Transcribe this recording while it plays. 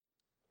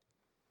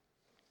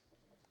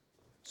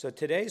So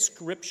today's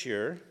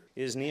scripture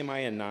is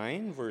Nehemiah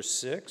 9, verse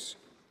 6.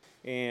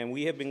 And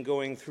we have been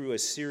going through a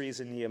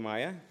series in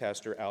Nehemiah.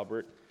 Pastor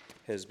Albert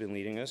has been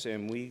leading us.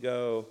 And we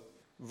go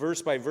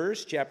verse by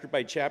verse, chapter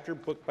by chapter,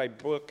 book by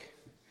book.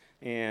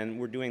 And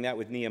we're doing that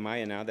with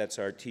Nehemiah now. That's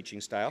our teaching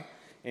style.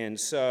 And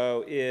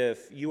so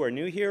if you are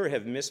new here or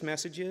have missed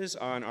messages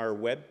on our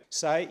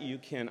website, you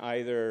can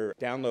either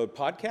download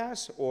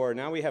podcasts or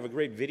now we have a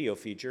great video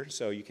feature,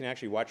 so you can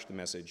actually watch the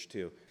message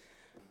too.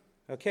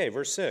 Okay,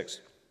 verse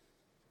 6.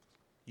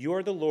 You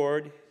are the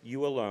Lord,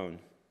 you alone.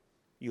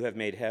 You have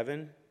made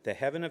heaven, the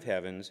heaven of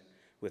heavens,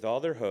 with all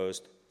their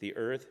host, the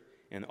earth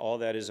and all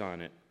that is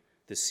on it,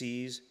 the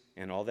seas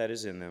and all that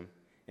is in them,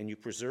 and you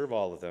preserve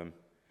all of them,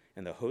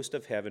 and the host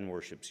of heaven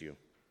worships you.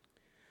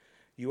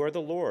 You are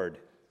the Lord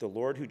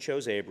who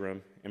chose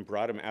Abram and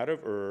brought him out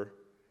of Ur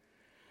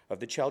of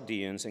the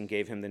Chaldeans and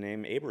gave him the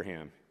name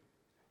Abraham.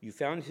 You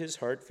found his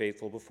heart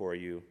faithful before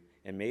you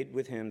and made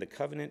with him the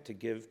covenant to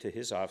give to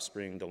his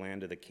offspring the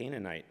land of the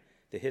Canaanite,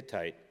 the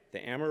Hittite,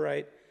 the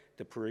Amorite,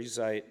 the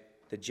Perizzite,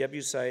 the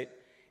Jebusite,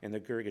 and the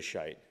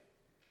Girgashite.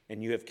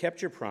 And you have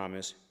kept your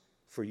promise,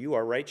 for you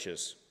are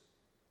righteous.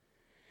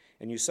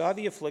 And you saw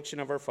the affliction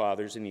of our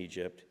fathers in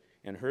Egypt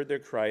and heard their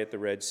cry at the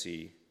Red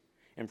Sea,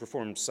 and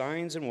performed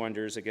signs and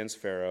wonders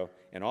against Pharaoh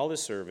and all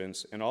his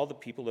servants and all the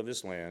people of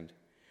his land,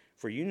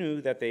 for you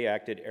knew that they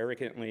acted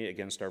arrogantly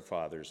against our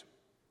fathers.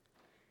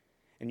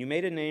 And you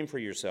made a name for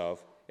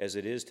yourself, as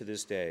it is to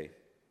this day.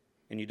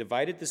 And you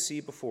divided the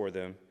sea before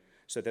them,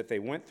 so that they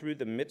went through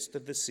the midst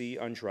of the sea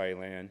on dry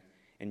land,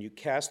 and you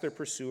cast their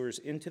pursuers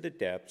into the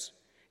depths,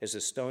 as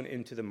a stone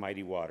into the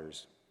mighty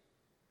waters.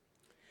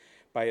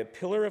 By a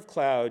pillar of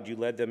cloud you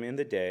led them in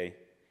the day,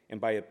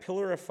 and by a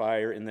pillar of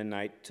fire in the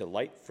night to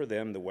light for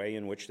them the way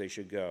in which they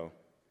should go.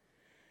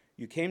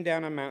 You came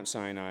down on Mount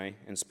Sinai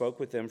and spoke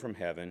with them from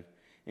heaven,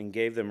 and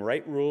gave them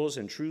right rules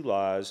and true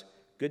laws,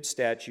 good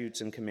statutes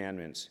and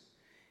commandments.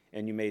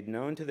 And you made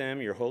known to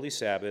them your holy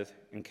Sabbath,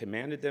 and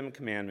commanded them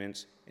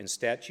commandments and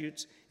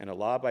statutes and a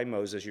law by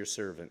Moses your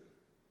servant.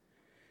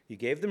 You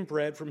gave them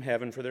bread from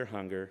heaven for their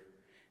hunger,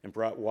 and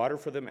brought water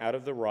for them out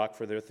of the rock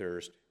for their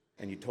thirst,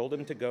 and you told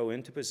them to go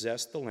in to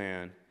possess the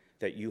land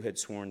that you had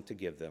sworn to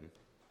give them.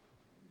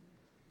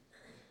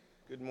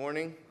 Good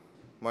morning,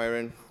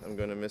 Myron. I'm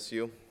going to miss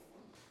you.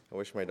 I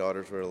wish my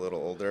daughters were a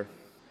little older.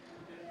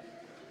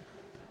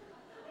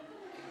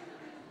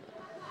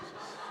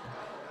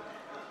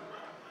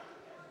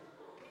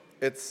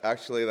 It's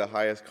actually the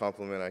highest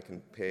compliment I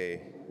can pay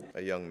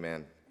a young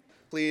man.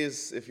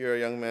 Please, if you're a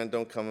young man,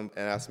 don't come and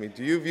ask me,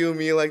 do you view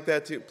me like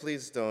that too?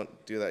 Please don't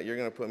do that. You're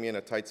going to put me in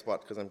a tight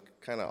spot because I'm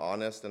kind of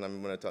honest and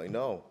I'm going to tell you,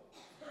 no.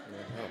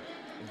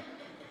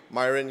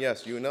 Myron,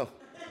 yes, you know.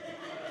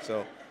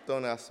 So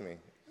don't ask me.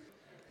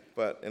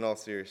 But in all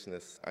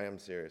seriousness, I am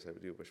serious. I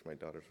do wish my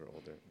daughters were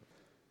older.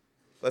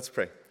 Let's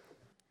pray.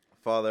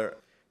 Father,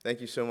 thank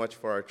you so much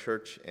for our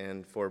church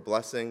and for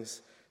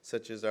blessings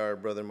such as our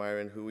brother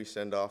Myron, who we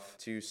send off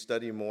to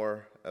study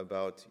more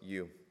about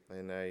you.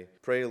 And I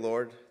pray,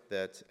 Lord,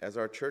 that as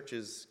our church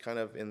is kind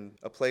of in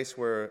a place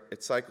where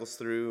it cycles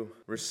through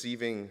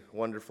receiving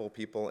wonderful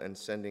people and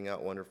sending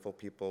out wonderful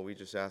people, we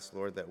just ask,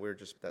 Lord, that we're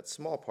just that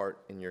small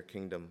part in your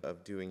kingdom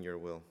of doing your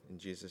will. In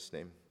Jesus'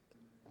 name.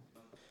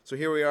 So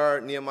here we are,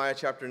 Nehemiah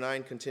chapter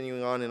 9,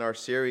 continuing on in our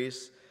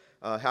series.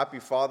 Happy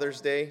Father's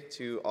Day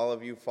to all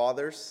of you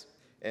fathers.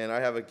 And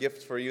I have a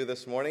gift for you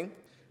this morning.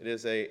 It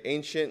is an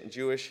ancient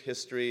Jewish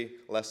history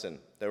lesson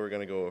that we're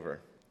going to go over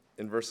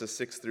in verses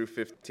 6 through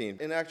 15.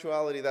 In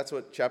actuality, that's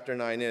what chapter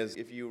 9 is.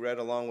 If you read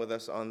along with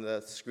us on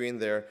the screen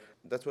there,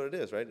 that's what it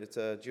is, right? It's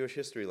a Jewish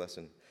history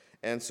lesson.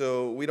 And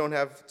so we don't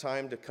have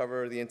time to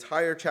cover the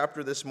entire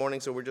chapter this morning,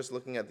 so we're just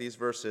looking at these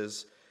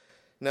verses.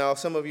 Now,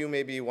 some of you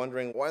may be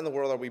wondering, why in the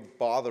world are we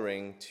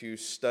bothering to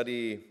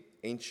study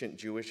ancient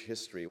Jewish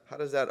history? How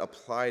does that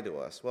apply to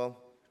us? Well,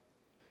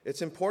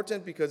 it's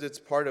important because it's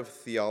part of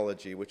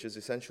theology, which is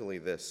essentially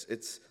this.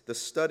 It's the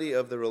study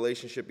of the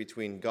relationship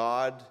between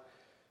God,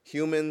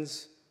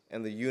 humans,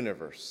 and the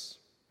universe.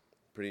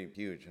 Pretty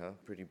huge, huh?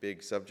 Pretty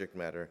big subject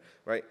matter,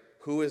 right?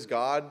 Who is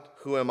God?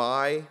 Who am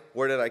I?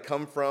 Where did I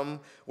come from?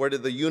 Where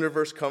did the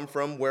universe come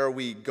from? Where are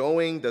we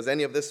going? Does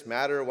any of this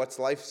matter? What's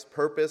life's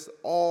purpose?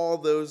 All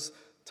those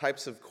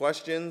types of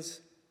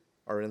questions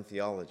are in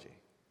theology.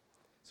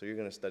 So you're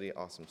going to study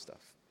awesome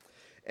stuff.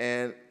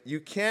 And you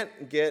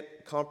can't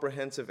get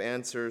comprehensive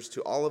answers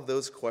to all of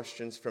those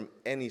questions from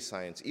any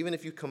science. Even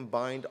if you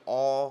combined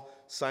all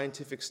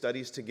scientific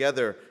studies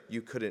together,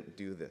 you couldn't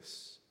do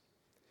this.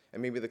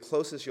 And maybe the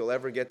closest you'll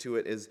ever get to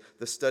it is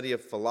the study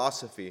of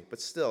philosophy,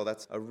 but still,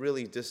 that's a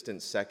really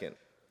distant second.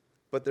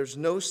 But there's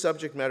no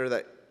subject matter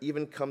that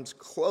even comes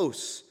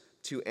close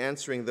to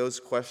answering those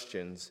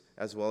questions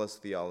as well as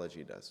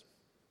theology does.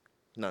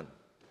 None.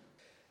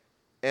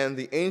 And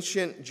the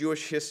ancient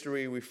Jewish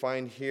history we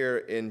find here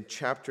in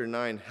chapter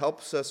 9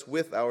 helps us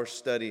with our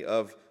study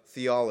of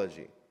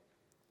theology.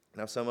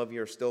 Now, some of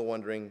you are still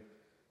wondering,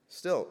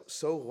 so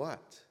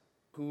what?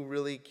 Who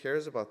really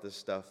cares about this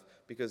stuff?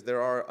 Because there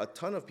are a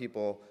ton of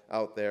people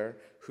out there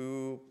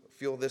who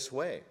feel this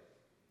way.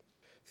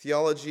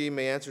 Theology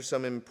may answer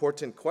some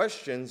important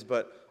questions,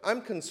 but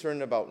I'm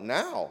concerned about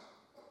now.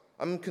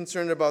 I'm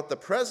concerned about the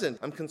present.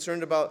 I'm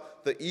concerned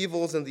about the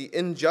evils and the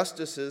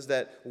injustices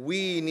that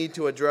we need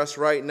to address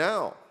right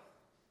now.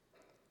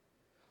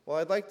 Well,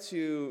 I'd like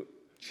to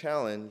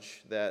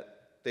challenge that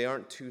they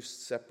aren't two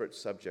separate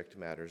subject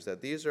matters,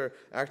 that these are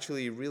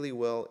actually really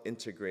well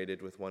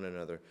integrated with one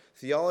another.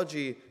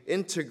 Theology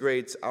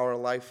integrates our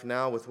life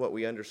now with what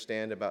we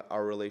understand about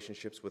our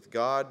relationships with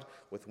God,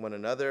 with one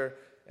another,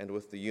 and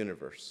with the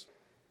universe.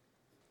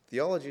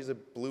 Theology is a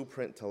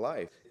blueprint to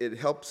life. It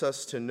helps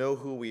us to know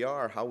who we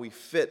are, how we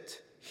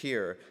fit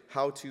here,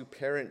 how to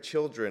parent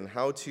children,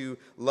 how to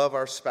love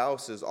our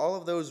spouses. All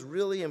of those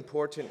really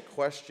important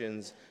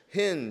questions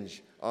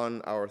hinge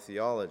on our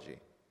theology.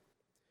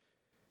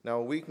 Now,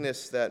 a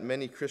weakness that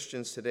many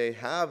Christians today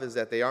have is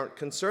that they aren't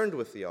concerned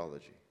with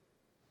theology.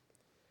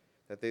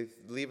 That they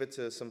leave it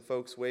to some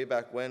folks way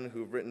back when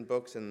who've written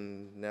books,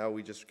 and now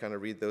we just kind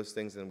of read those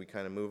things and we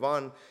kind of move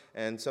on.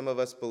 And some of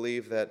us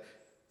believe that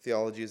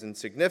theology is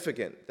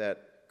insignificant,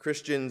 that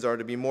Christians are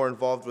to be more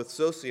involved with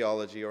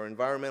sociology or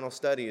environmental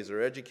studies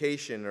or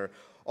education or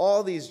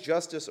all these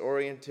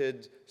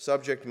justice-oriented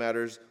subject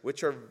matters,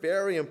 which are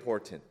very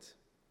important,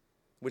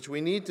 which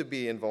we need to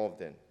be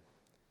involved in.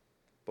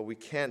 But we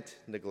can't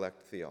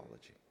neglect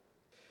theology.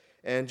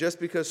 And just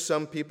because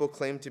some people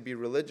claim to be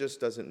religious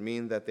doesn't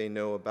mean that they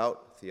know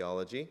about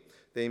theology.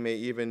 They may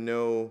even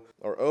know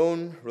or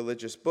own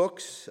religious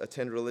books,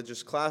 attend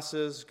religious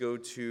classes, go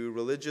to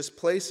religious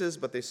places,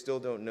 but they still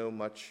don't know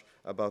much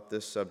about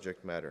this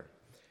subject matter.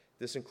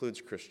 This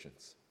includes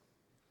Christians.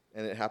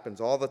 And it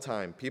happens all the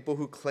time. People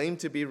who claim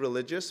to be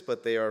religious,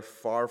 but they are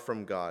far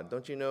from God.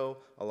 Don't you know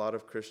a lot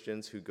of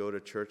Christians who go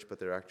to church, but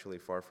they're actually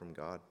far from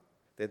God?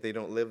 That they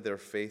don't live their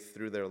faith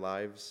through their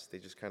lives. They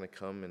just kind of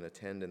come and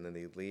attend and then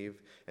they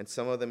leave. And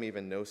some of them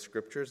even know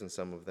scriptures and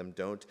some of them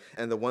don't.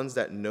 And the ones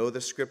that know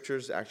the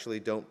scriptures actually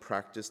don't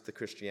practice the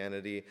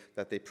Christianity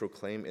that they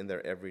proclaim in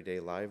their everyday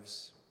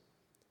lives.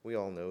 We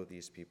all know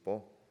these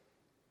people.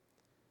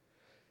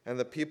 And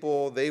the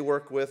people they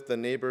work with, the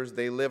neighbors,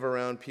 they live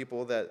around,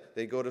 people that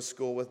they go to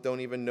school with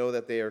don't even know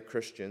that they are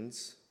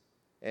Christians.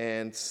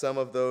 And some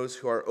of those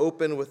who are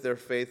open with their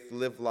faith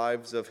live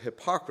lives of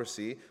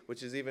hypocrisy,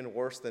 which is even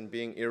worse than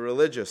being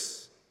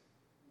irreligious.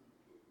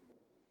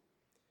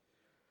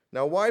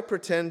 Now, why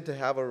pretend to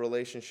have a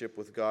relationship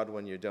with God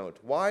when you don't?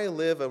 Why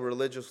live a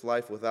religious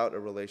life without a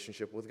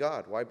relationship with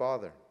God? Why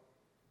bother?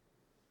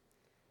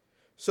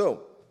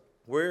 So,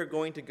 we're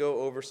going to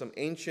go over some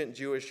ancient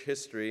Jewish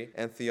history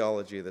and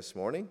theology this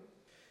morning.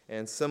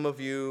 And some of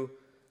you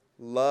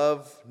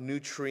love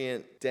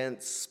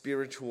nutrient-dense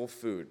spiritual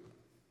food.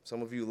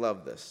 Some of you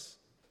love this.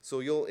 So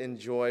you'll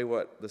enjoy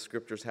what the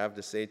scriptures have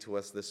to say to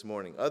us this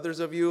morning. Others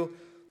of you,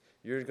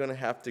 you're going to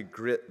have to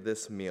grit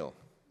this meal.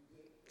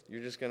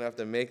 You're just going to have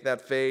to make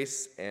that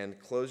face and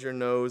close your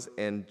nose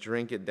and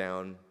drink it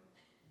down.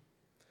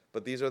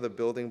 But these are the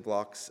building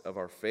blocks of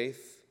our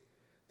faith.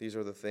 These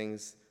are the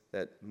things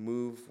that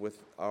move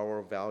with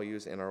our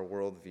values and our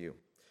worldview.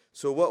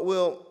 So what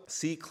we'll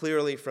see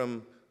clearly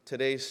from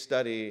today's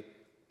study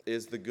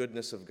is the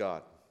goodness of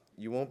God.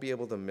 You won't be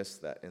able to miss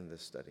that in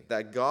this study.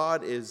 That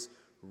God is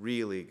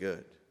really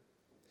good.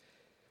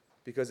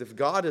 Because if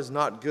God is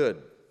not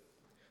good,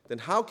 then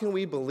how can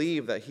we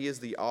believe that He is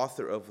the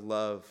author of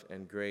love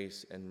and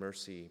grace and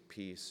mercy,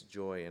 peace,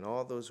 joy, and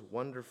all those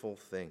wonderful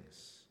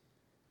things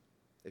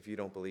if you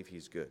don't believe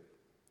He's good?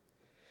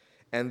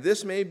 And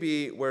this may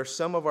be where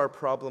some of our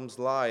problems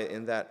lie,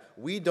 in that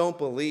we don't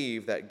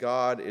believe that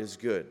God is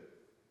good.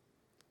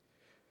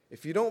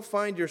 If you don't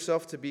find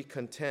yourself to be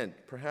content,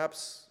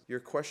 perhaps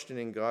you're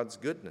questioning God's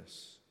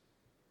goodness.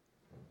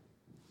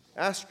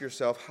 Ask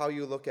yourself how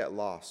you look at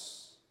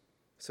loss,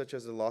 such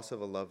as the loss of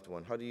a loved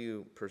one. How do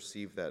you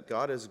perceive that?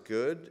 God is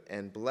good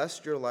and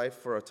blessed your life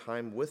for a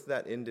time with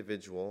that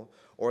individual,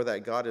 or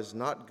that God is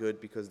not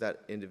good because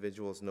that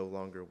individual is no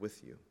longer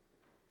with you?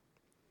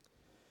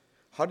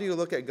 How do you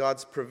look at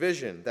God's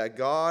provision, that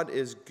God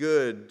is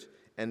good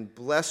and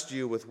blessed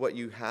you with what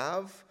you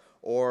have,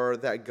 or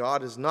that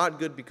God is not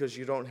good because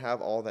you don't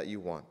have all that you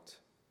want?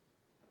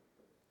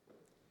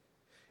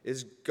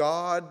 Is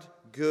God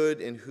good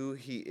in who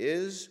He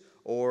is,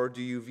 or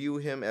do you view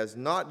Him as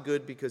not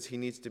good because He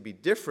needs to be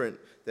different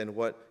than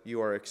what you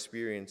are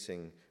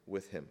experiencing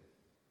with Him?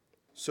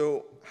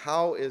 So,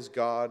 how is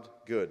God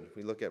good?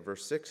 We look at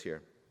verse 6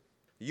 here.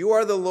 You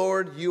are the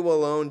Lord, you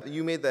alone.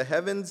 You made the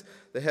heavens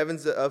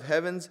of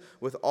heavens,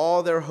 with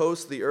all their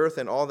hosts, the earth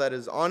and all that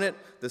is on it,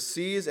 the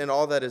seas and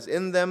all that is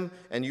in them,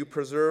 and you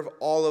preserve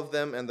all of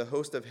them, and the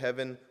host of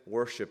heaven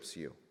worships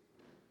you.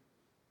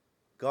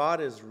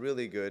 God is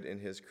really good in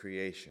His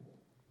creation.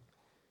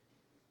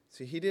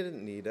 See, He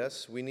didn't need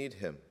us, we need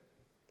Him.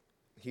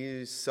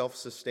 He's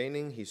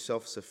self-sustaining, He's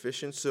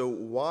self-sufficient. So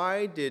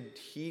why did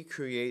He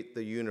create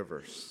the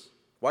universe?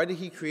 Why did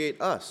He create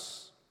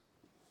us?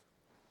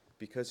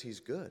 Because He's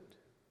good.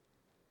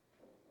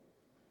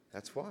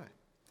 That's why.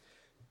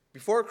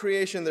 Before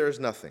creation, there is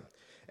nothing.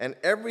 and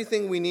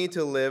everything we need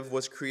to live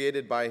was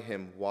created by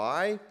him.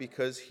 Why?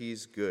 Because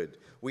he's good.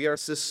 We are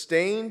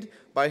sustained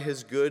by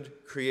his good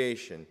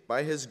creation,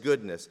 by his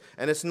goodness.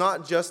 And it's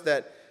not just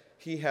that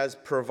he has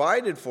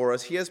provided for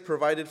us, he has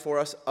provided for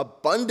us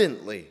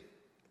abundantly.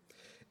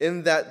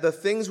 In that the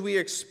things we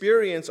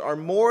experience are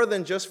more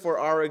than just for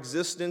our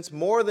existence,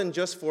 more than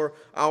just for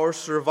our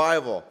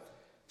survival.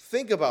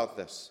 Think about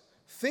this.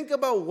 Think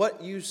about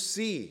what you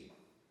see.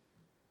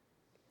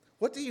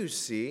 What do you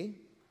see?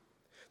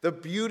 The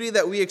beauty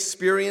that we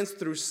experience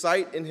through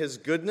sight in his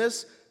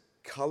goodness,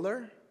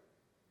 color,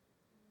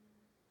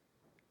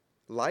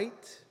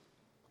 light,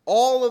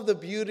 all of the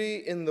beauty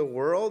in the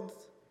world.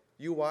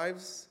 You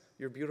wives,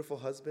 your beautiful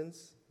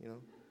husbands,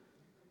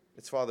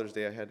 It's Father's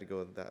Day, I had to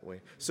go that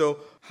way. So,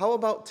 how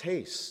about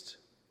taste?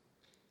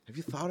 Have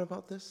you thought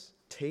about this?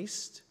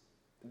 Taste?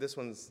 This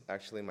one's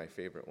actually my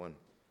favorite one.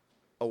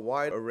 A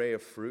wide array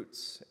of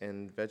fruits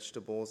and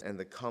vegetables and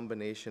the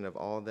combination of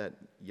all that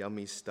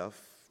yummy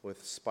stuff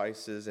with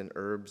spices and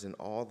herbs and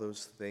all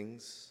those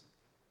things.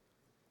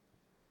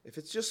 If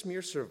it's just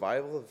mere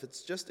survival, if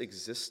it's just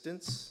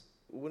existence,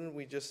 wouldn't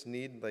we just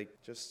need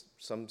just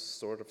some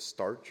sort of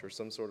starch or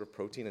some sort of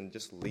protein and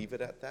just leave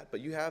it at that? But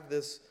you have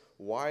this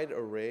wide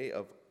array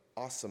of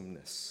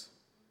awesomeness.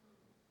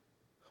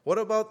 What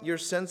about your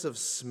sense of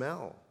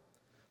smell?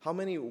 How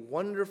many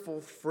wonderful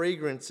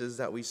fragrances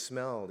that we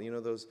smell.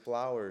 Those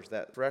flowers,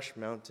 that fresh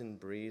mountain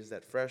breeze,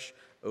 that fresh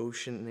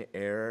ocean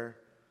air.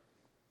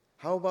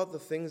 How about the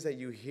things that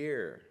you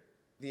hear?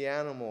 The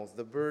animals,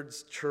 the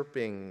birds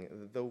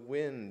chirping, the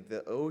wind,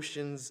 the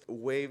ocean's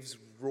waves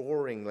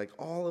roaring,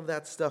 all of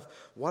that stuff.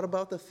 What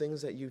about the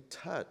things that you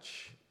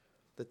touch?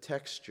 The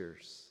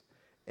textures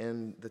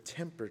and the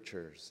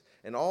temperatures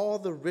and all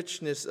the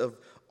richness of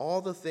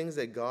all the things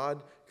that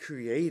God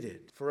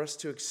created for us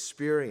to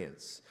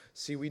experience.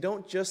 See, we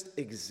don't just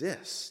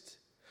exist.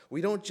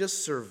 We don't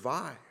just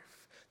survive.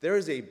 There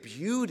is a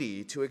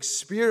beauty to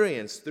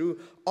experience through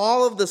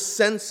all of the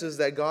senses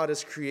that God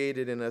has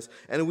created in us,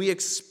 and we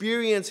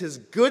experience his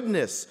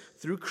goodness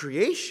through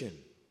creation.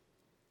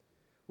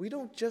 We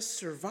don't just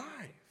survive.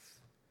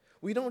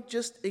 We don't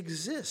just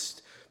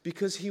exist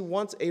because he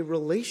wants a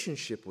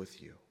relationship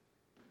with you.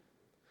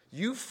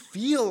 You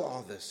feel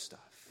all this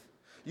stuff.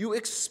 You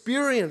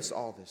experience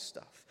all this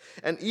stuff.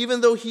 And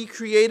even though he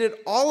created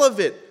all of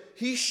it,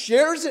 he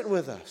shares it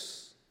with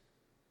us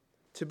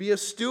to be a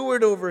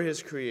steward over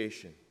his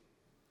creation.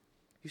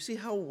 You see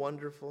how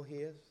wonderful he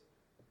is?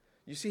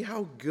 You see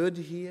how good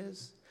he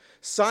is?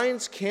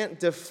 Science can't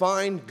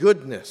define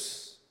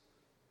goodness.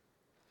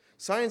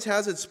 Science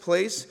has its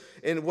place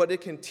in what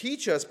it can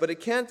teach us, but it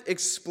can't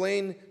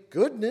explain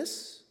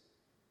goodness.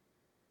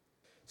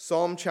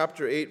 Psalm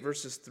chapter 8,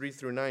 verses 3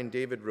 through 9,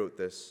 David wrote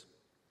this.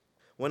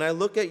 When I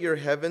look at your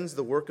heavens,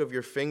 the work of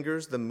your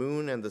fingers, the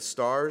moon and the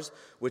stars,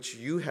 which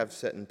you have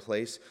set in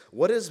place,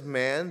 what is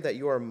man that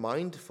you are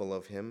mindful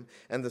of him,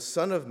 and the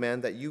son of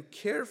man that you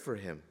care for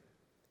him?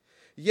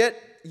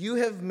 Yet you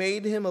have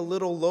made him a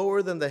little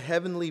lower than the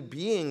heavenly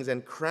beings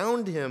and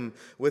crowned him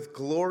with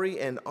glory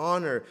and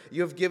honor.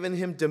 You have given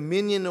him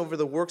dominion over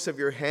the works of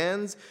your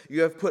hands.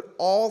 You have put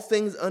all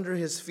things under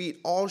his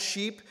feet, all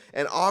sheep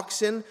and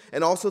oxen,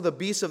 and also the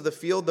beasts of the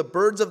field, the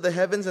birds of the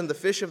heavens and the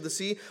fish of the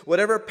sea,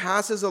 whatever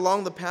passes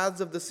along the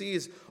paths of the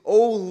seas.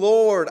 O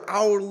Lord,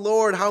 our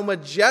Lord, how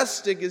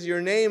majestic is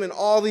your name in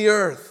all the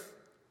earth.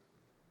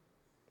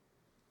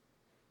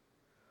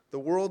 The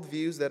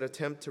worldviews that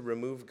attempt to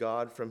remove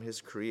God from his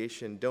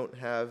creation don't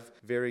have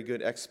very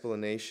good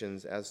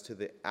explanations as to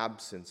the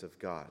absence of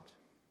God.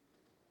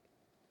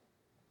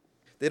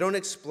 They don't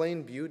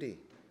explain beauty.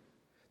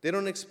 They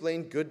don't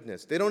explain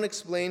goodness. They don't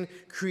explain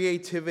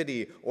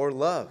creativity or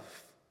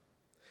love.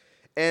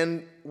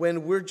 And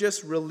when we're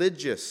just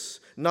religious,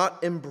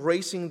 not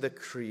embracing the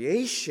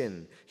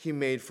creation he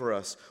made for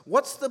us,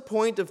 what's the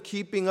point of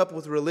keeping up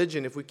with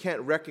religion if we can't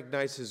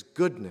recognize his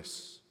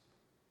goodness?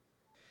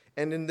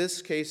 And in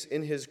this case,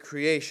 in his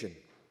creation.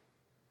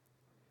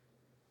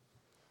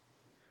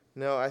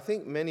 Now, I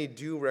think many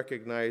do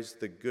recognize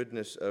the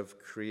goodness of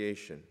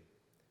creation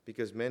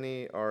because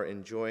many are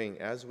enjoying,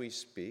 as we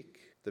speak,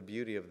 the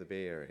beauty of the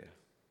Bay Area.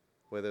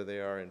 Whether they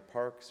are in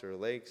parks or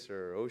lakes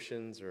or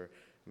oceans or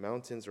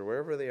mountains or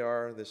wherever they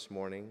are this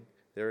morning,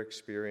 they're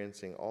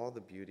experiencing all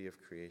the beauty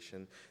of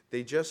creation.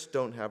 They just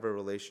don't have a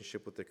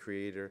relationship with the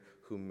Creator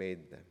who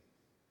made them.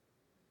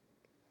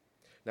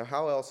 Now,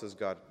 how else is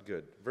God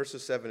good?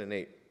 Verses 7 and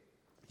 8.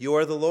 You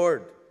are the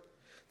Lord,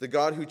 the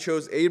God who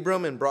chose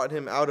Abram and brought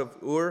him out of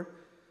Ur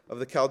of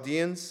the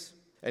Chaldeans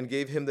and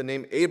gave him the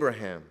name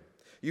Abraham.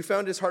 You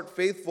found his heart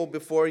faithful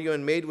before you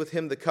and made with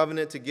him the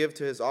covenant to give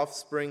to his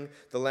offspring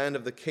the land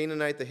of the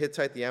Canaanite, the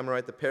Hittite, the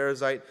Amorite, the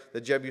Perizzite,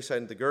 the Jebusite,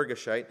 and the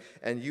Girgashite.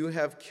 And you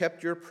have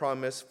kept your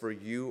promise, for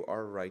you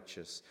are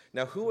righteous.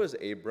 Now, who was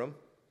Abram?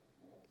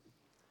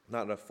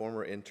 Not a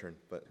former intern,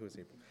 but who was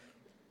Abram?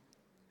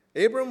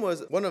 Abram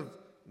was one of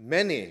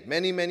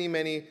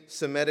many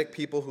Semitic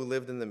people who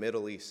lived in the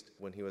Middle East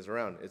when he was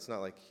around. It's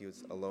not like he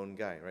was a lone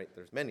guy, right?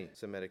 There's many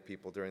Semitic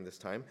people during this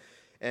time.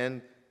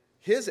 And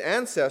his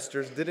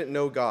ancestors didn't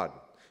know God.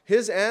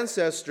 his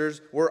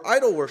ancestors were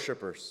idol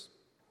worshippers.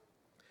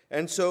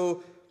 And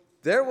so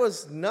there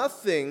was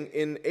nothing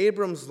in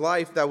Abram's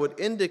life that would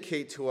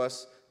indicate to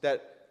us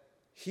that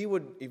he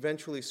would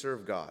eventually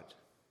serve God,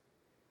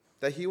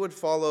 that he would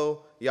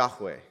follow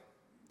Yahweh.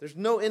 There's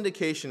no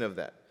indication of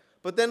that.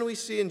 But then we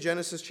see in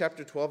Genesis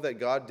chapter 12 that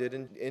God did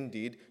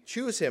indeed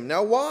choose him.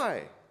 Now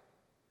why?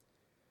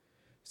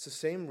 It's the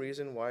same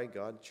reason why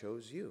God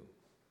chose you.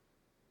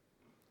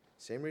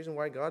 Same reason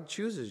why God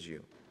chooses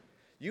you.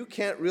 You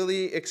can't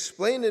really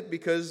explain it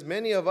because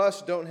many of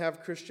us don't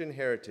have Christian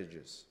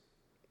heritages.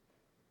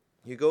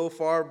 You go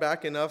far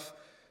back enough,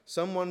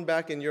 someone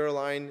back in your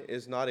line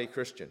is not a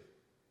Christian,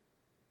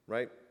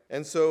 right?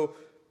 And so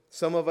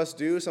some of us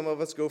do, some of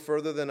us go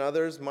further than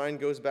others. Mine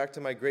goes back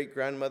to my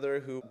great-grandmother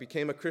who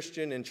became a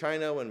Christian in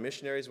China when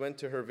missionaries went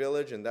to her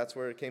village, and that's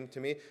where it came to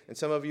me. And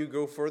some of you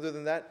go further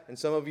than that, and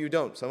some of you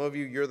don't. Some of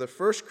you, you're the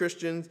first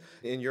Christians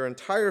in your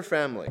entire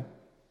family.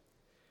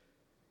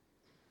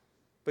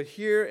 But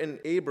here in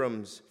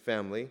Abram's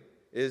family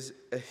is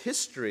a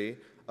history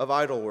of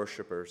idol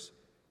worshipers.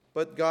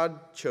 But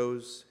God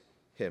chose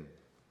him,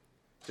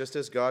 just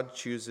as God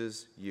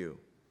chooses you.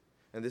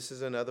 And this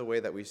is another way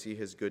that we see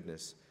his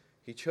goodness.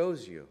 He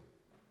chose you.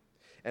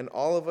 And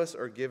all of us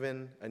are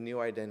given a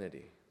new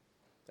identity,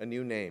 a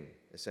new name,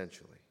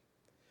 essentially.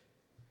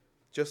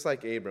 Just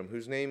like Abram,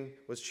 whose name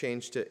was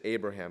changed to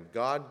Abraham.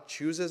 God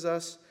chooses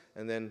us,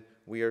 and then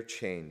we are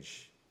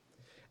changed.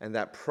 And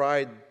that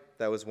pride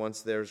that was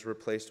once there is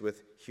replaced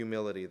with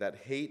humility. That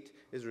hate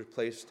is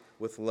replaced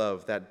with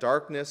love. That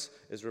darkness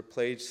is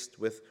replaced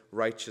with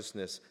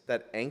righteousness.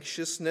 That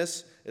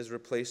anxiousness is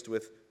replaced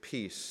with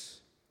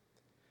peace.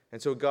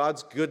 And so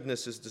God's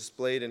goodness is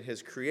displayed in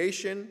his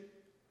creation,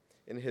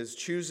 in his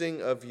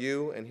choosing of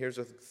you. And here's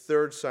a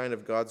third sign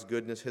of God's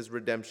goodness, his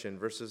redemption,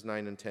 verses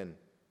 9 and 10.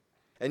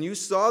 And you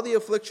saw the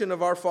affliction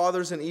of our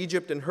fathers in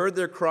Egypt and heard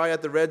their cry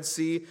at the Red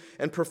Sea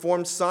and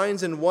performed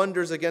signs and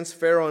wonders against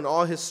Pharaoh and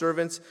all his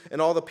servants and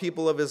all the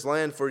people of his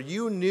land. For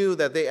you knew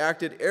that they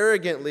acted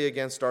arrogantly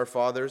against our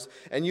fathers,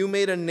 and you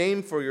made a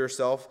name for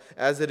yourself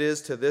as it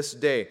is to this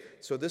day.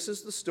 So this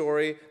is the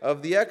story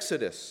of the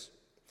Exodus,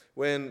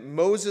 when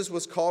Moses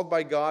was called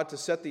by God to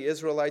set the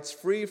Israelites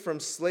free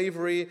from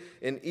slavery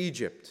in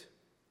Egypt.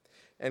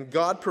 And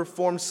God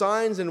performed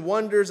signs and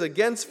wonders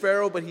against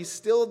Pharaoh, but he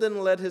still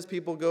didn't let his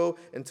people go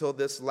until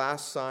this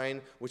last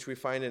sign, which we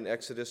find in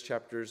Exodus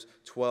chapters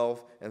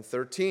 12 and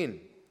 13.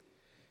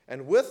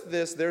 And with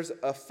this, there's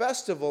a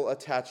festival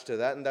attached to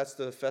that, and that's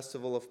the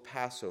festival of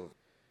Passover.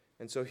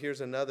 And so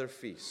here's another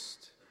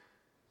feast.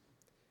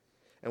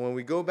 And when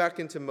we go back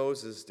into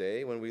Moses'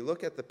 day, when we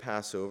look at the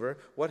Passover,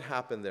 what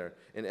happened there?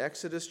 In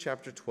Exodus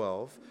chapter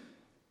 12,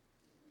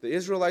 the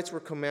Israelites were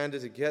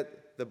commanded to get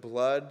the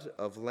blood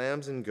of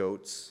lambs and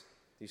goats,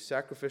 these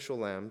sacrificial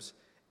lambs,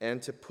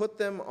 and to put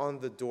them on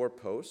the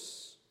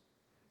doorposts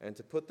and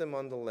to put them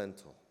on the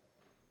lintel.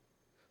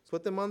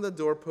 Put them on the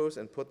doorpost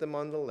and put them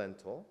on the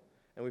lintel.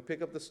 And we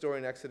pick up the story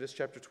in Exodus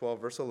chapter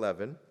 12, verse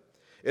 11.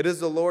 It is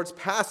the Lord's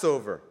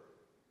Passover.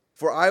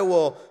 For I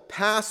will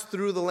pass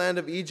through the land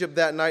of Egypt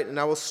that night, and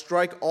I will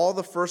strike all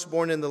the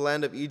firstborn in the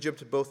land of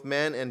Egypt, both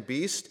man and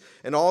beast,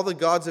 and all the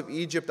gods of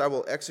Egypt I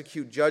will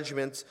execute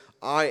judgments.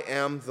 I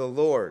am the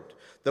Lord.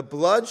 The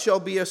blood shall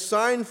be a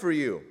sign for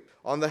you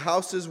on the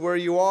houses where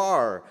you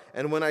are.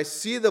 And when I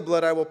see the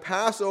blood, I will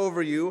pass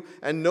over you,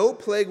 and no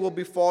plague will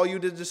befall you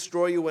to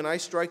destroy you when I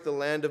strike the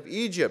land of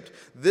Egypt.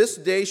 This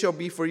day shall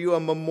be for you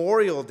a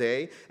memorial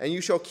day, and you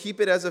shall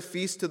keep it as a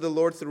feast to the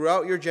Lord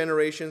throughout your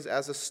generations,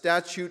 as a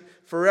statute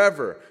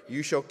forever.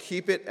 You shall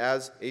keep it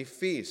as a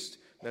feast.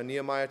 Now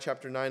Nehemiah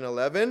chapter 9,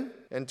 11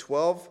 and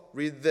 12,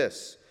 read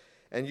this.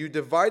 And you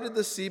divided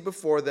the sea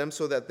before them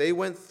so that they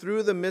went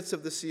through the midst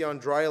of the sea on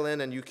dry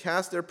land, and you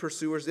cast their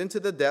pursuers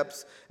into the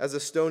depths as a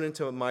stone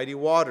into mighty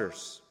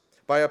waters.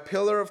 By a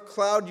pillar of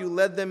cloud you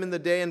led them in the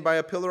day, and by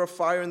a pillar of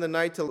fire in the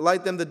night to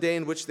light them the day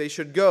in which they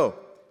should go.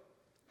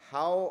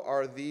 How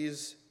are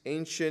these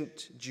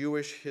ancient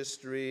Jewish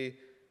history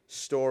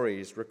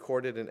stories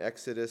recorded in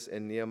Exodus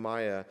and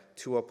Nehemiah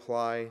to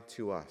apply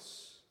to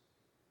us?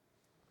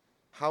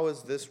 How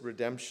is this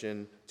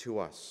redemption to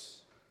us?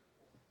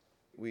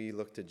 We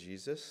look to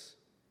Jesus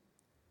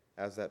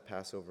as that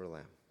Passover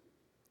lamb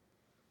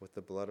with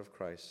the blood of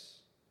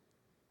Christ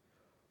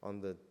on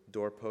the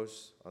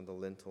doorposts, on the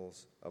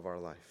lintels of our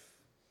life,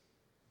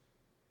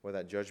 where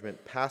that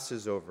judgment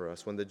passes over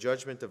us, when the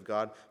judgment of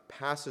God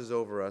passes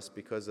over us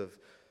because of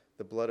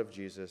the blood of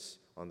Jesus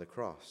on the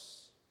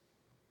cross.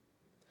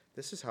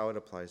 This is how it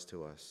applies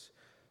to us.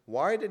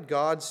 Why did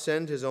God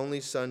send his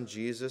only son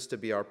Jesus to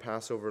be our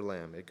Passover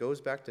lamb? It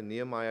goes back to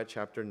Nehemiah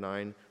chapter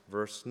 9,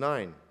 verse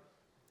 9.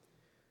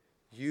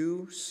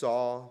 You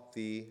saw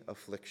the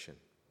affliction.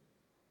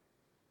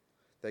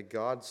 That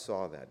God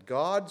saw that.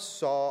 God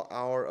saw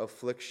our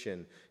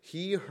affliction.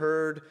 He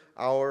heard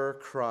our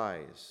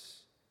cries.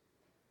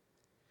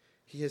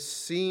 He has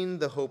seen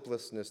the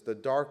hopelessness, the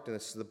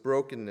darkness, the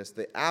brokenness,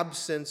 the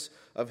absence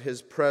of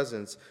his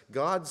presence.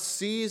 God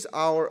sees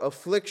our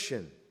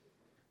affliction.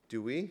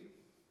 Do we?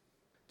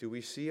 Do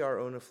we see our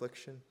own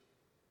affliction?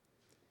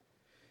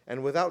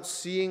 And without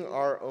seeing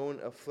our own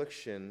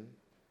affliction,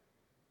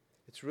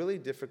 it's really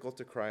difficult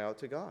to cry out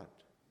to God.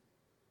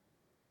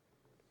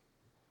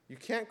 You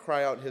can't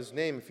cry out his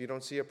name if you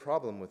don't see a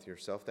problem with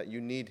yourself, that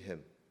you need him.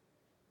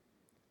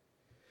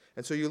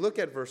 And so you look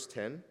at verse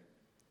 10,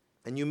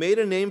 and you made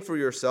a name for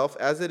yourself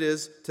as it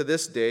is to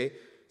this day.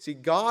 See,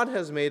 God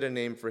has made a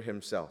name for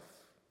himself.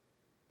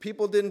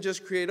 People didn't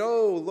just create,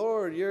 oh,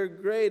 Lord, you're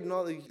great, and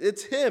all.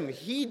 It's him.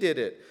 He did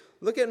it.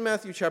 Look at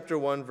Matthew chapter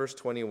 1, verse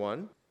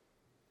 21.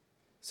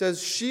 It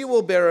says, she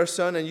will bear a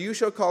son, and you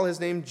shall call his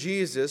name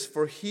Jesus,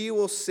 for he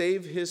will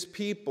save his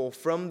people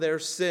from their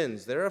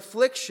sins, their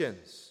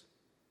afflictions.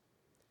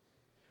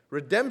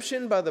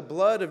 Redemption by the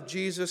blood of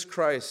Jesus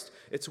Christ.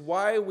 It's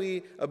why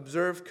we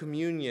observe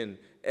communion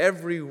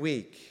every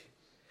week.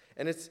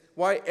 And it's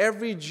why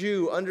every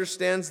Jew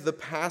understands the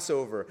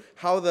Passover,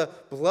 how the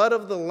blood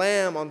of the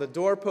lamb on the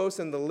doorpost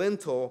and the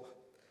lintel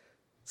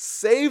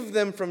saved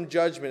them from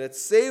judgment. It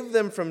saved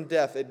them from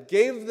death. It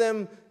gave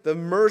them the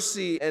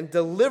mercy and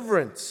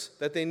deliverance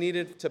that they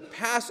needed to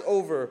pass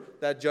over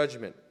that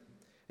judgment.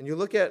 And you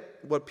look at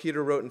what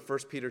Peter wrote in 1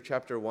 Peter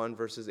chapter 1,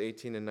 verses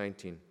 18 and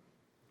 19.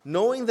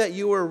 Knowing that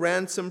you were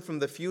ransomed from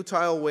the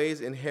futile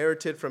ways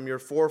inherited from your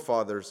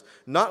forefathers,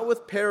 not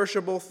with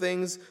perishable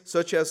things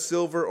such as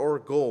silver or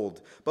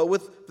gold, but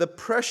with the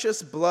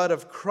precious blood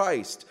of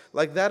Christ,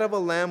 like that of a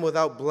lamb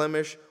without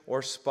blemish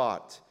or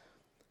spot.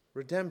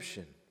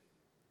 Redemption.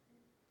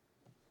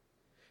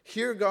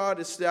 Here God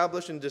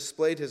established and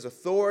displayed his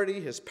authority,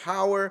 his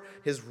power,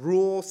 his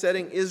rule,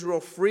 setting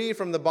Israel free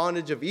from the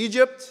bondage of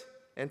Egypt.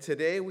 And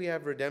today we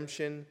have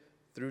redemption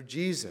through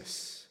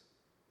Jesus.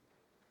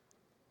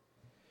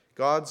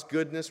 God's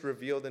goodness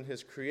revealed in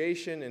his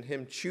creation, in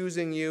him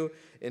choosing you,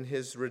 in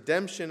his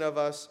redemption of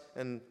us,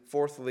 and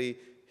fourthly,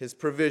 his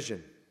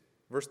provision.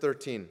 Verse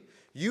 13,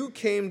 you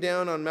came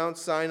down on Mount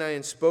Sinai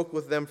and spoke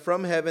with them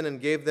from heaven and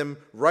gave them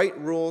right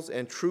rules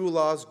and true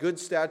laws, good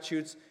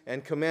statutes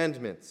and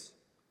commandments.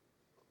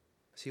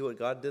 See what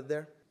God did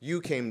there?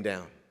 You came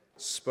down,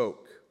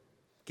 spoke,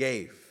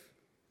 gave.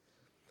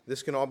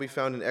 This can all be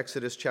found in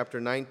Exodus chapter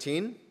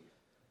 19.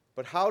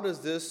 But how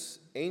does this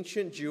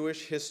ancient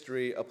Jewish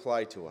history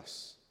apply to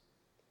us?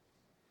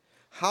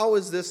 How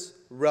is this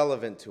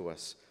relevant to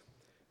us?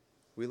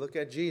 We look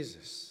at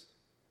Jesus,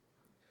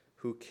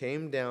 who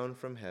came down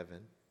from heaven,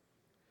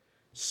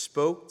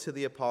 spoke to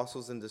the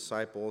apostles and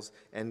disciples,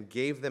 and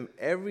gave them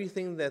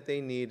everything that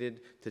they needed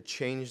to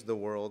change the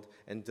world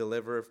and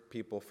deliver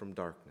people from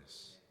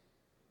darkness.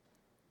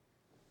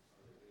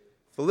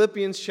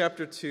 Philippians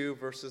chapter 2,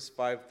 verses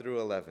 5 through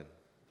 11.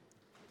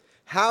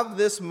 Have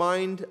this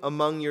mind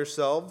among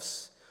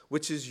yourselves,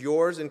 which is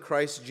yours in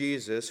Christ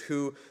Jesus,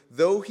 who,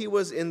 though he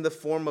was in the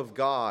form of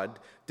God,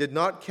 did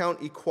not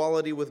count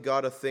equality with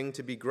God a thing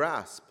to be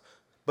grasped,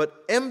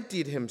 but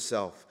emptied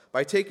himself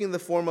by taking the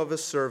form of a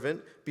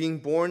servant, being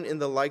born in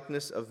the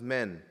likeness of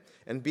men.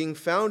 And being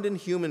found in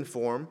human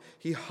form,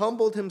 he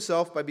humbled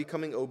himself by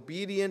becoming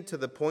obedient to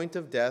the point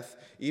of death,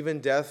 even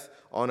death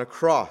on a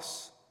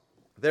cross.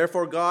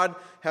 Therefore God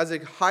has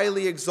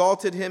highly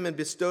exalted him and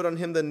bestowed on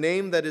him the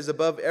name that is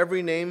above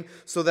every name,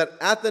 so that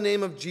at the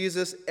name of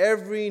Jesus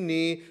every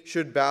knee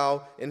should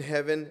bow in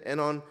heaven and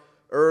on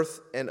earth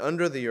and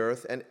under the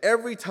earth, and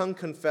every tongue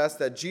confess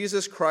that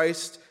Jesus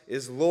Christ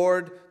is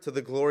Lord, to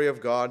the glory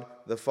of God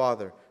the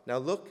Father. Now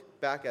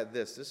look back at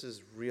this. This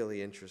is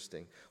really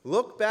interesting.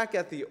 Look back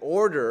at the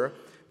order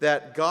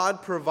that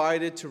God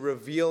provided to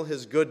reveal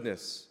his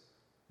goodness.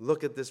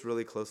 Look at this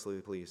really closely,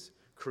 please.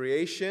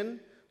 Creation,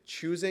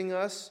 choosing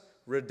us,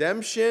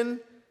 redemption,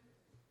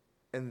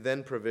 and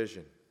then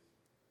provision.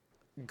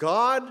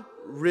 God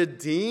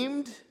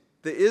redeemed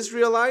the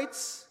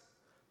Israelites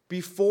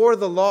before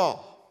the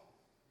law.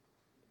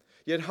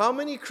 Yet how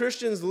many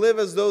Christians live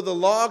as though the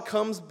law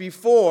comes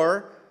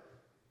before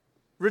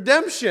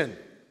redemption?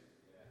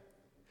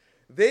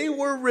 They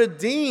were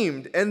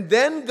redeemed, and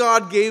then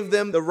God gave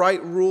them the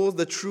right rules,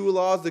 the true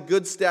laws, the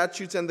good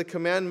statutes, and the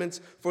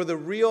commandments for the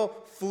real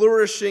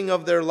flourishing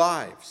of their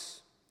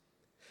lives.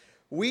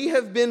 We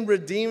have been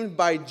redeemed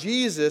by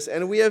Jesus,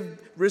 and we have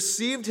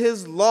received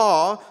his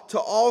law to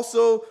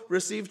also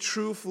receive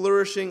true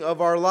flourishing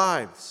of our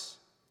lives.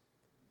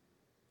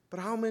 But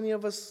how many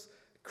of us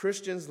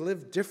Christians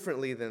live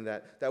differently than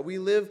that? That we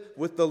live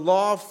with the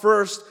law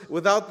first,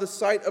 without the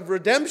sight of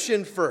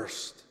redemption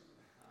first.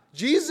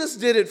 Jesus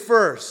did it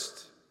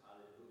first.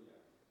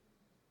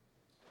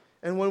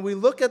 And when we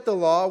look at the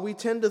law, we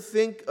tend to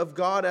think of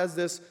God as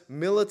this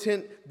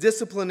militant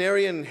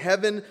disciplinarian in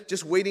heaven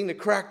just waiting to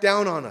crack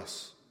down on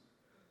us.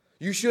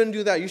 You shouldn't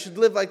do that. You should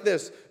live like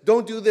this.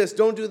 Don't do this.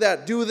 Don't do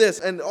that. Do this.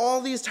 And all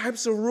these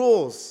types of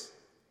rules.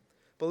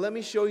 But let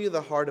me show you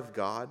the heart of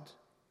God.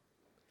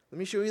 Let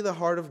me show you the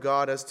heart of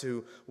God as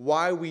to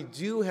why we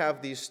do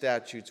have these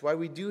statutes, why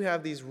we do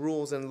have these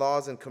rules and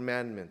laws and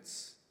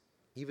commandments,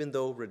 even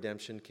though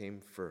redemption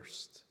came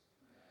first.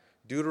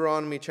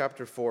 Deuteronomy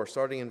chapter 4,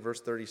 starting in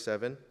verse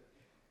 37.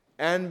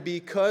 And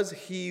because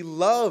he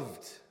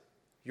loved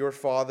your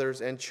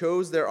fathers, and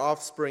chose their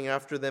offspring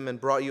after them,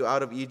 and brought you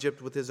out of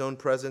Egypt with his own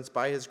presence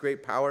by his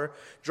great power,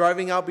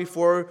 driving out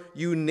before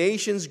you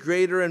nations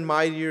greater and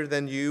mightier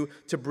than you,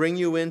 to bring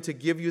you in to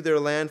give you their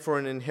land for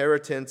an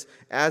inheritance,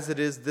 as it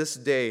is this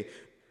day.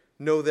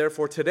 Know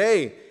therefore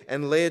today,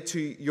 and lay it to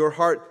your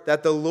heart,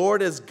 that the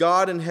Lord is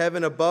God in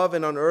heaven above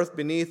and on earth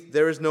beneath,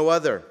 there is no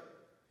other.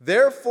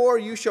 Therefore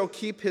you shall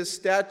keep his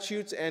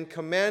statutes and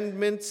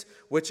commandments,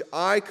 which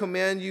I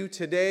command you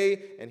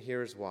today, and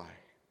here's why.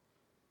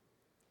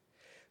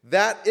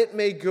 That it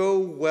may go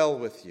well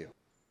with you.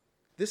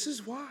 This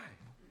is why.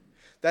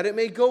 That it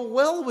may go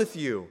well with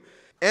you,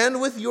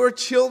 and with your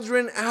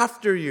children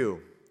after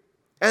you,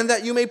 and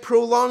that you may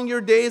prolong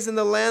your days in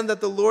the land that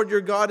the Lord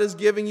your God is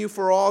giving you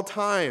for all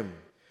time.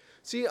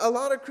 See, a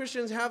lot of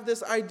Christians have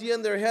this idea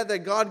in their head that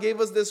God gave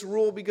us this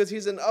rule because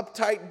he's an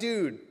uptight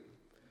dude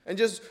and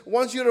just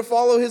wants you to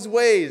follow his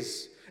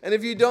ways. And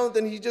if you don't,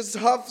 then he just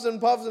huffs and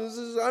puffs and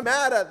says, I'm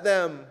mad at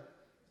them.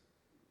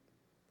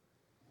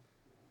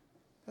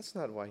 That's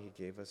not why he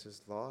gave us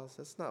his laws.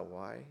 That's not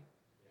why.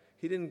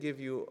 He didn't give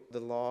you the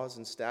laws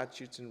and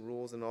statutes and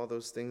rules and all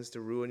those things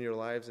to ruin your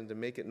lives and to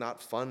make it not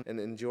fun and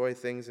enjoy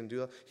things and do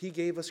that. He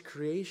gave us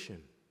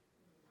creation.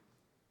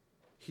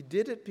 He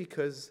did it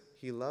because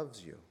he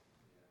loves you.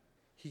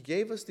 He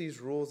gave us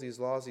these rules, these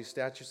laws, these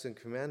statutes and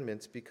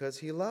commandments because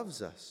he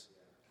loves us.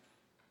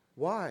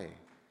 Why?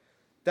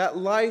 That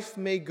life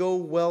may go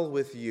well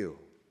with you.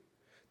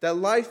 That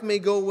life may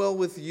go well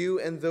with you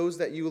and those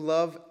that you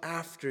love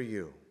after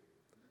you.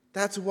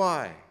 That's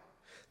why.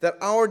 That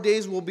our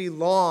days will be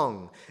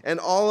long and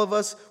all of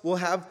us will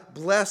have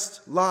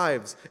blessed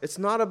lives. It's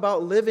not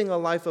about living a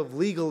life of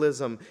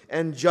legalism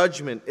and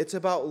judgment. It's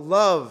about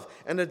love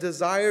and a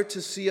desire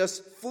to see us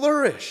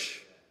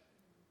flourish.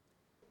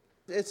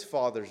 It's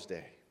Father's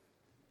Day.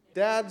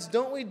 Dads,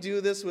 don't we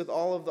do this with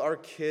all of our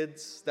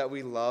kids that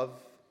we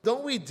love?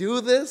 Don't we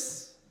do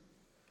this?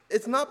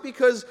 It's not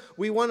because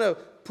we want to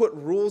put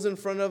rules in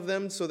front of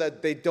them so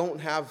that they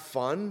don't have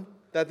fun,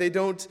 that they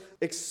don't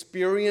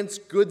experience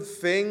good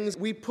things.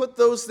 We put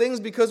those things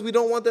because we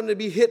don't want them to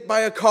be hit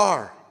by a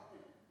car.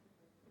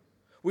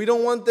 We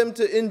don't want them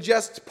to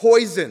ingest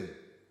poison.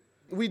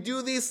 We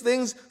do these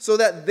things so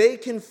that they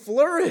can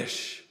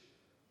flourish,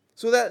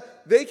 so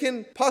that they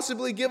can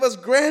possibly give us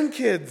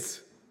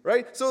grandkids,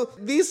 right? So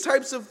these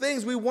types of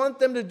things, we want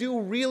them to do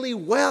really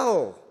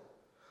well.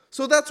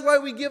 So that's why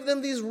we give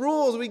them these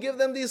rules, we give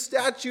them these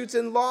statutes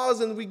and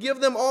laws, and we give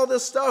them all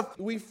this stuff.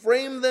 We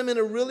frame them in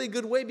a really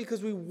good way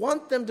because we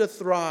want them to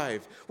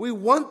thrive. We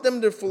want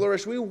them to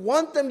flourish. We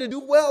want them to do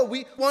well.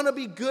 We want to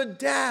be good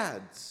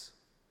dads.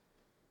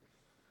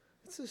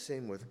 It's the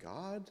same with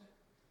God.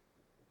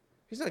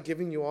 He's not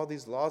giving you all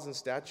these laws and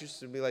statutes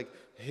to be like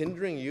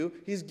hindering you.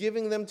 He's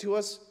giving them to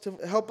us to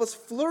help us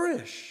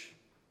flourish.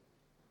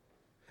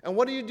 And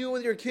what do you do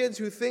with your kids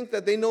who think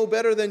that they know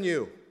better than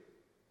you?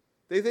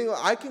 They think,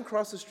 I can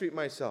cross the street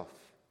myself.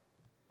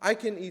 I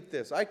can eat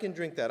this. I can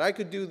drink that. I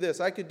could do this.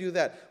 I could do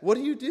that. What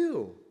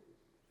do?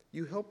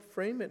 You help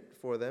frame it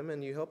for them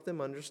and you help them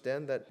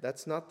understand that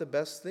that's not the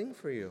best thing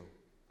for you.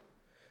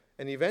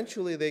 And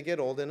eventually they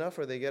get old enough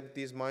or they get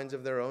these minds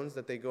of their own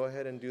that they go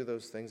ahead and do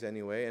those things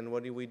anyway. And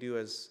what do we do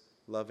as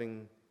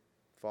loving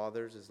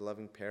fathers, as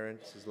loving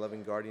parents, as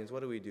loving guardians?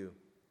 What do?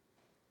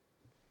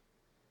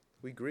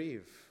 We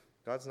grieve.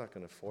 God's not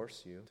going to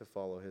force you to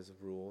follow his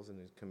rules and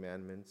his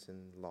commandments and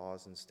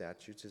laws and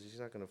statutes. He's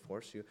not going to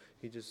force you.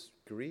 He just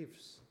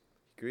grieves.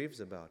 He grieves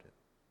about it.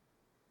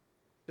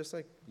 Just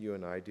like you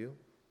and I do.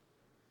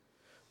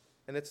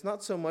 And it's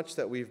not so much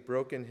that we've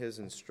broken his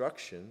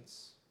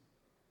instructions,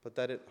 but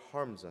that it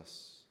harms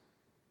us.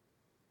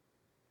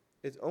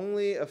 It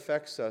only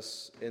affects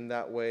us in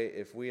that way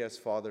if we as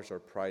fathers are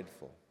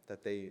prideful,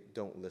 that they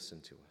don't listen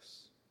to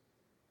us.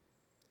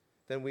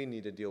 Then we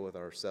need to deal with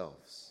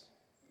ourselves.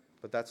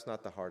 But that's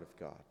not the heart of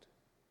God.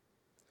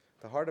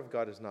 The heart of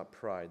God is not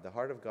pride. The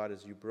heart of God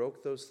is you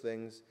broke those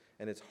things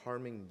and it's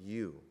harming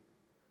you.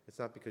 It's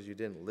not because you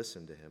didn't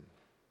listen to him.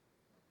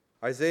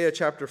 Isaiah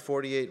chapter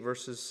 48,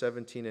 verses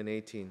 17 and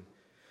 18.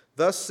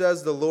 Thus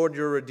says the Lord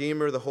your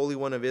Redeemer, the Holy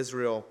One of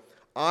Israel,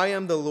 I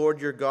am the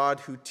Lord your God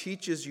who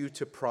teaches you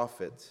to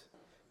profit,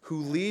 who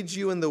leads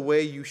you in the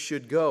way you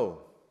should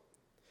go.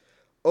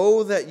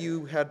 Oh, that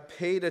you had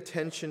paid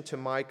attention to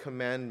my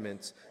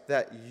commandments,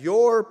 that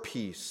your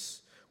peace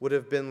would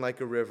have been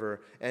like a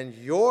river, and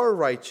your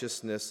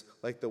righteousness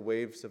like the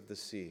waves of the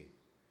sea.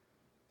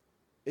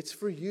 It's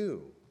for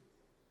you.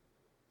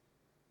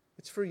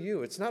 It's for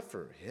you. It's not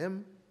for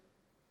him.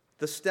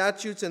 The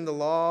statutes and the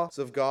laws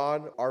of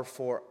God are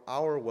for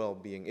our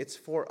well-being. It's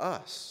for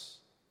us.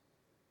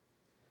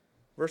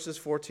 Verses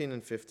 14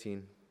 and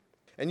 15.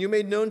 And you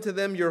made known to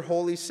them your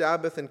holy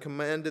Sabbath and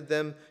commanded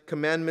them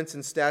commandments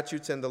and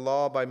statutes and the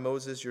law by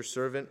Moses your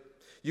servant.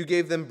 You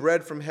gave them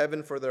bread from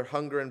heaven for their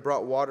hunger and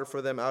brought water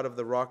for them out of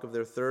the rock of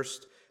their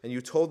thirst. And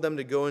you told them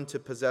to go and to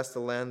possess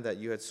the land that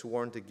you had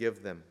sworn to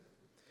give them.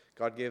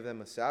 God gave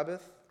them a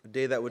Sabbath, a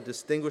day that would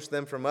distinguish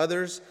them from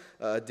others,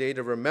 a day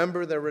to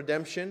remember their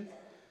redemption.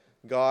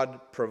 God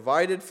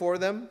provided for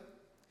them.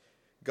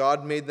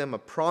 God made them a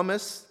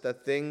promise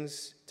that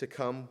things to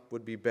come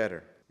would be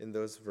better in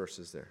those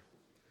verses there.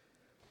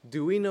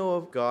 Do we know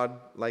of God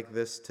like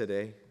this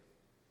today?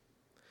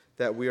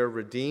 That we are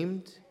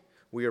redeemed,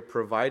 we are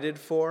provided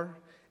for,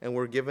 and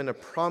we're given a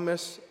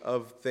promise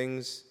of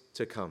things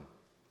to come.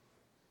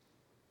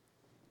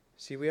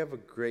 See, we have a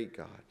great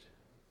God.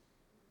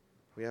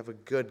 We have a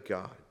good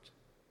God.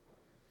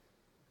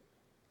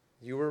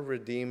 You were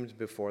redeemed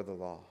before the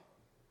law.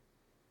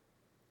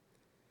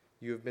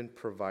 You have been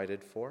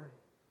provided for.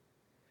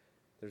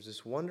 There's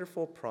this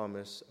wonderful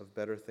promise of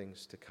better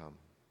things to come.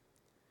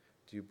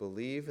 Do you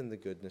believe in the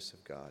goodness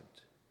of God,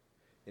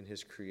 in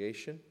His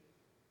creation,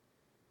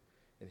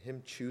 in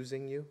Him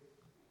choosing you,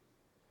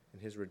 in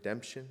His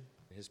redemption,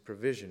 in His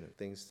provision of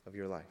things of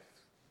your life?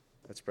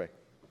 Let's pray.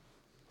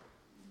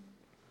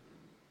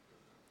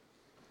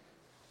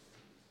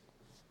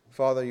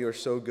 Father, you are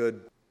so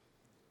good.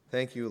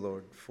 Thank you,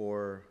 Lord,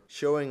 for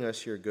showing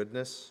us your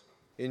goodness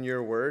in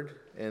your word.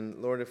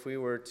 And Lord, if we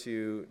were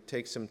to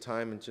take some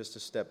time and just to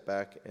step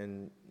back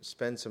and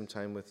spend some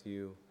time with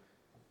you,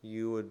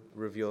 you would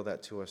reveal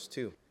that to us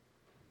too.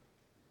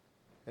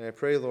 And I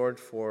pray, Lord,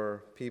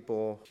 for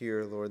people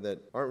here, Lord, that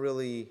aren't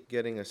really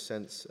getting a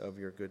sense of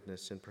your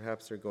goodness, and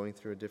perhaps they're going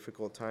through a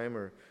difficult time,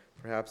 or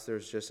perhaps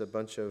there's just a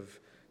bunch of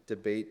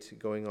debate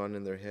going on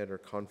in their head or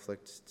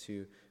conflict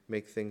to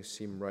make things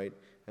seem right.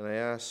 And I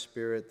ask,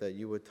 Spirit, that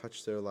you would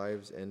touch their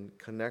lives and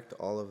connect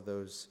all of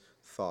those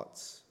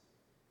thoughts.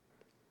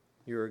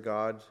 You're a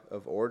God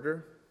of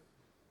order.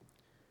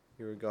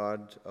 You're a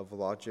God of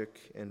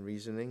logic and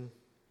reasoning.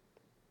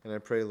 And I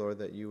pray, Lord,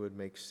 that you would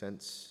make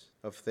sense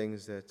of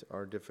things that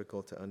are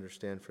difficult to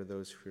understand for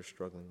those who are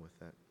struggling with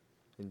that.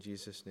 In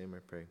Jesus' name I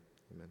pray.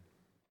 Amen.